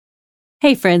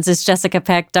Hey friends, it's Jessica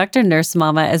Peck, Dr. Nurse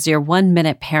Mama, as your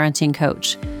 1-minute parenting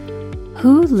coach.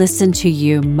 Who listened to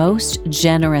you most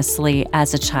generously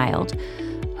as a child?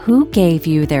 Who gave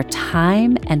you their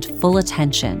time and full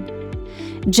attention?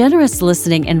 Generous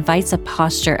listening invites a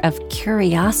posture of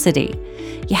curiosity.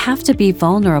 You have to be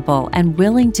vulnerable and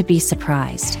willing to be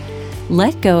surprised.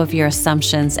 Let go of your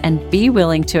assumptions and be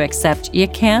willing to accept you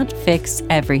can't fix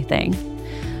everything.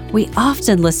 We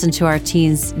often listen to our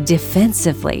teens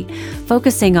defensively,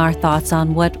 focusing our thoughts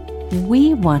on what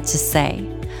we want to say.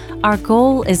 Our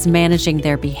goal is managing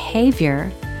their behavior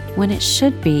when it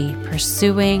should be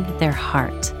pursuing their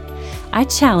heart. I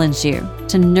challenge you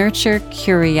to nurture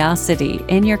curiosity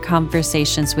in your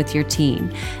conversations with your teen.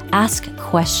 Ask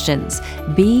questions.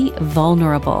 Be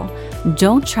vulnerable.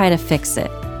 Don't try to fix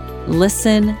it.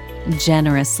 Listen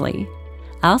generously.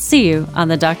 I'll see you on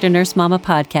the Dr. Nurse Mama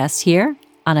podcast here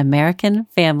on American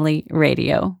Family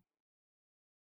Radio.